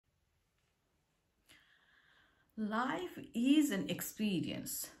Life is an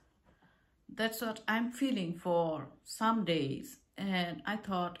experience. That's what I'm feeling for some days. And I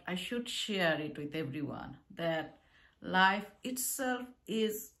thought I should share it with everyone that life itself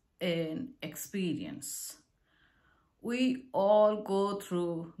is an experience. We all go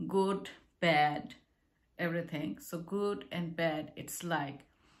through good, bad, everything. So good and bad, it's like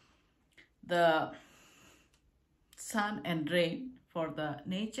the sun and rain for the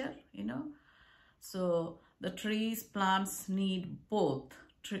nature. So the trees, plants need both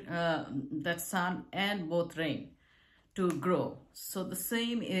that sun and both rain to grow. So the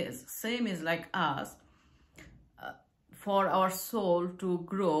same is like us. For our soul to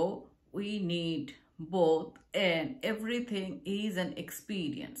grow, we need both, and everything is an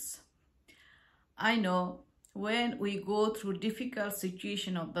experience. I know when we go through difficult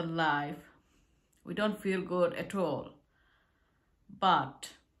situation of the life, we don't feel good at all.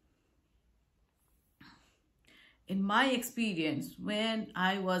 But in my experience, when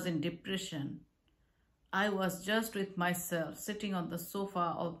I was in depression, I was just with myself, sitting on the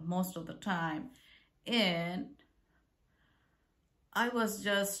sofa most of the time, and I was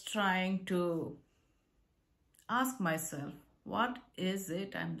just trying to ask myself, what is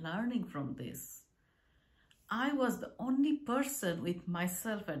it I'm learning from this? I was the only person with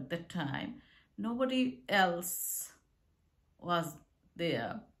myself at that time. Nobody else was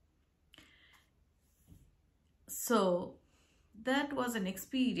there. So that was an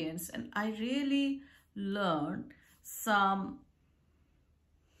experience, and I really learned some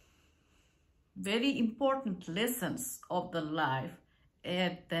very important lessons of the life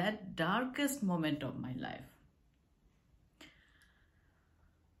at that darkest moment of my life.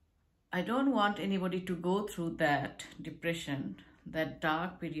 I don't want anybody to go through that depression, that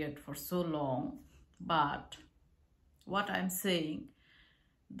dark period for so long, but what I'm saying,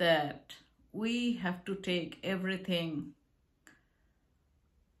 that we have to take everything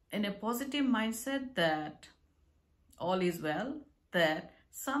in a positive mindset, that all is well, that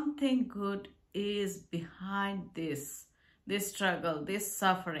something good is behind this struggle, this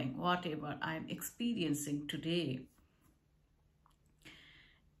suffering, whatever I'm experiencing today.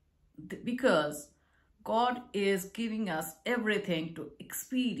 Because God is giving us everything to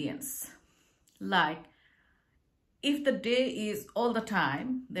experience. Like, if the day is all the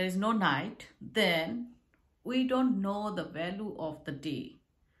time, there is no night, then we don't know the value of the day.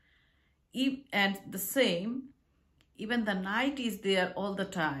 And the same, even the night is there all the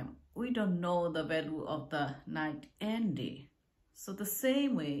time, we don't know the value of the night and day. So the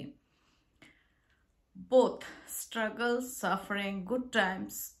same way, both struggle, suffering, good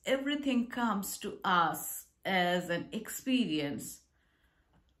times, everything comes to us as an experience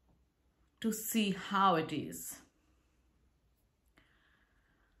to see how it is.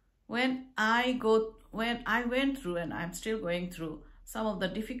 When I went through, and I'm still going through, some of the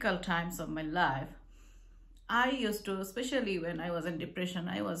difficult times of my life, I used to, especially when I was in depression,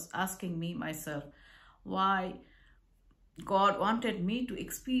 I was asking myself, why God wanted me to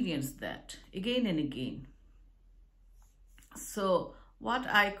experience that again and again. So what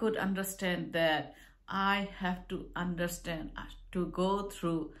I could understand, that I have to understand, to go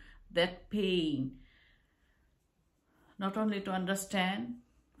through that pain, not only to understand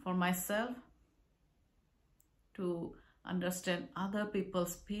for myself, to understand other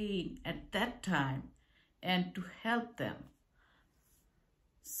people's pain at that time and to help them.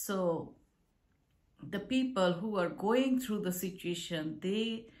 So the people who are going through the situation,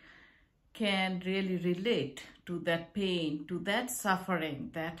 they can really relate to that pain, to that suffering,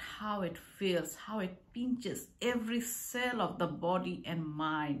 that how it feels, how it pinches every cell of the body and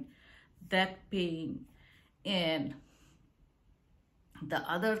mind, that pain. And the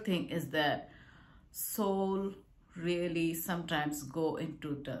other thing is that soul really sometimes go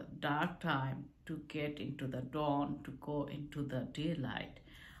into the dark time to get into the dawn, to go into the daylight.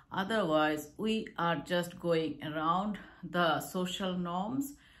 Otherwise, we are just going around the social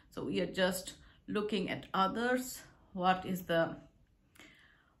norms. So we are just looking at others. What should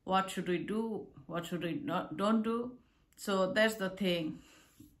we do? What should we don't do? So that's the thing.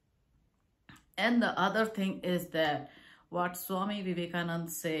 And the other thing is that what Swami Vivekananda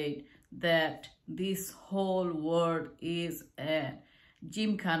said, that this whole world is a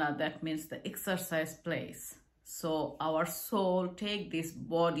gymkhana, that means the exercise place. So our soul take this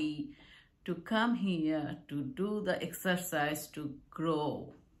body to come here to do the exercise, to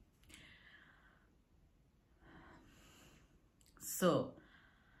grow. So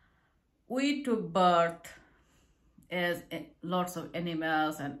we took birth as lots of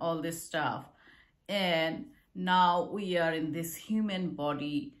animals and all this stuff, and now we are in this human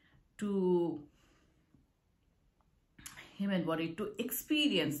body to human body to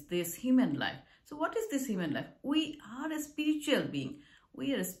experience this human life. So what is this human life? We are a spiritual being.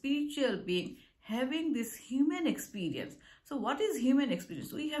 We are a spiritual being having this human experience. So what is human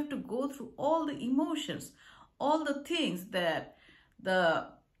experience? We have to go through all the emotions, all the things that the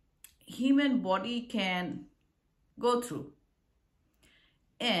human body can go through.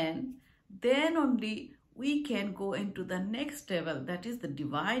 And then only we can go into the next level, that is the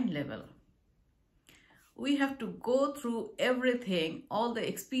divine level. We have to go through everything, all the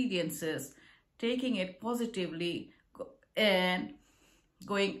experiences, taking it positively and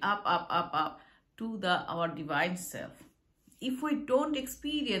going up, up, up, up to our divine self. If we don't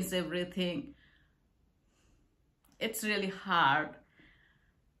experience everything, it's really hard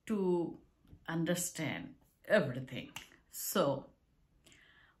to understand everything. So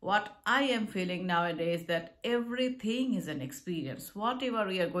what I am feeling nowadays, that everything is an experience. Whatever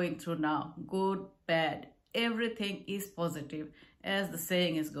we are going through now, good, bad, everything is positive. As the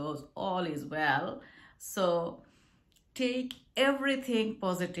saying goes, all is well. So take everything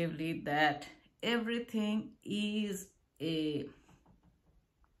positively, that everything is a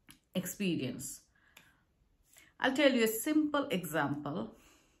experience. I'll tell you a simple example.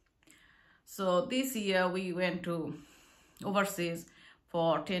 So this year we went to overseas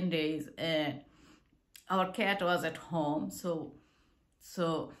for 10 days and our cat was at home. So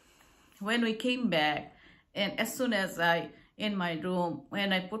when we came back, and as soon as in my room,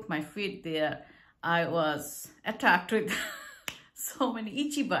 when I put my feet there, I was attacked with so many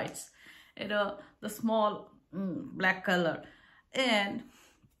itchy bites, the small black color. And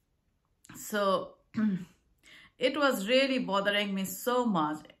so it was really bothering me so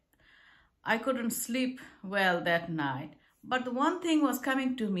much. I couldn't sleep well that night. But the one thing was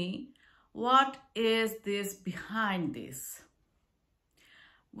coming to me, what is this behind this?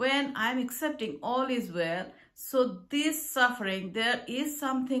 When I'm accepting all is well, so this suffering, there is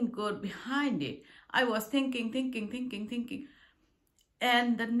something good behind it. I was thinking.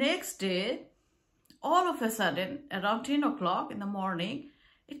 And the next day, all of a sudden, around 10 o'clock in the morning,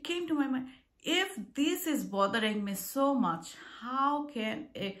 it came to my mind, if this is bothering me so much, how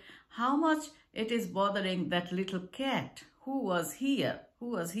much it is bothering that little cat who was here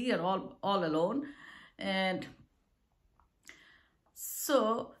all alone. And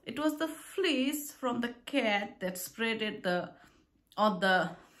so it was the fleas from the cat that spread it on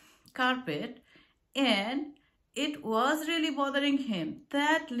the carpet, and it was really bothering him.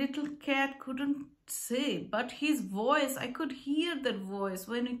 That little cat couldn't say, but his voice, I could hear that voice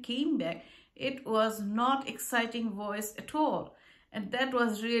when he came back. It was not exciting voice at all. And that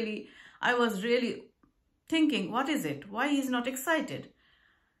was really, I was really thinking, what is it? Why he's not excited?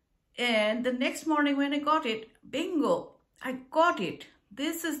 And the next morning when I got it, bingo, I got it.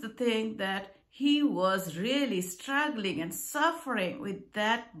 This is the thing, that he was really struggling and suffering with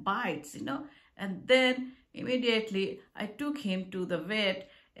that bites, And then immediately I took him to the vet,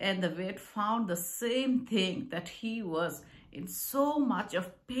 and the vet found the same thing, that he was in so much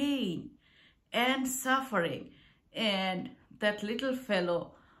of pain and suffering. And that little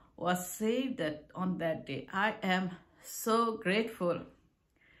fellow was saved on that day. I am so grateful.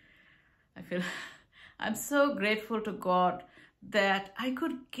 I'm so grateful to God that I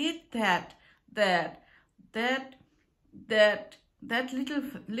could get that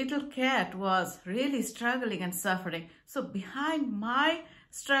little cat was really struggling and suffering. So behind my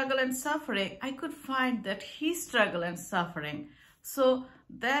struggle and suffering, I could find that his struggle and suffering. So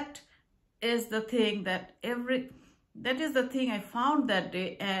that is the thing I found that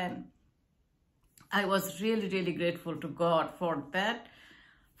day, and I was really, really grateful to God for that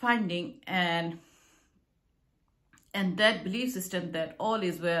finding and that belief system, that all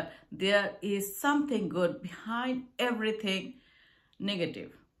is well. There is something good behind everything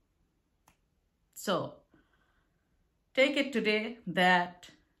negative. So take it today that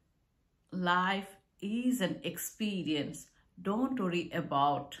life is an experience. Don't worry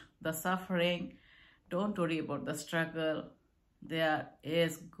about the suffering. Don't worry about the struggle. There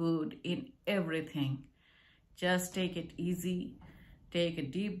is good in everything. Just take it easy. Take a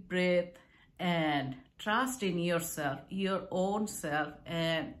deep breath and trust in yourself, your own self,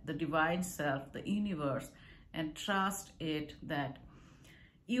 and the divine self, the universe, and trust it that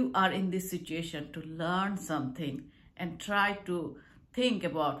you are in this situation to learn something, and try to think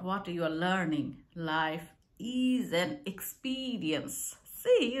about what you are learning. Life is an experience.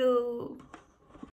 See you.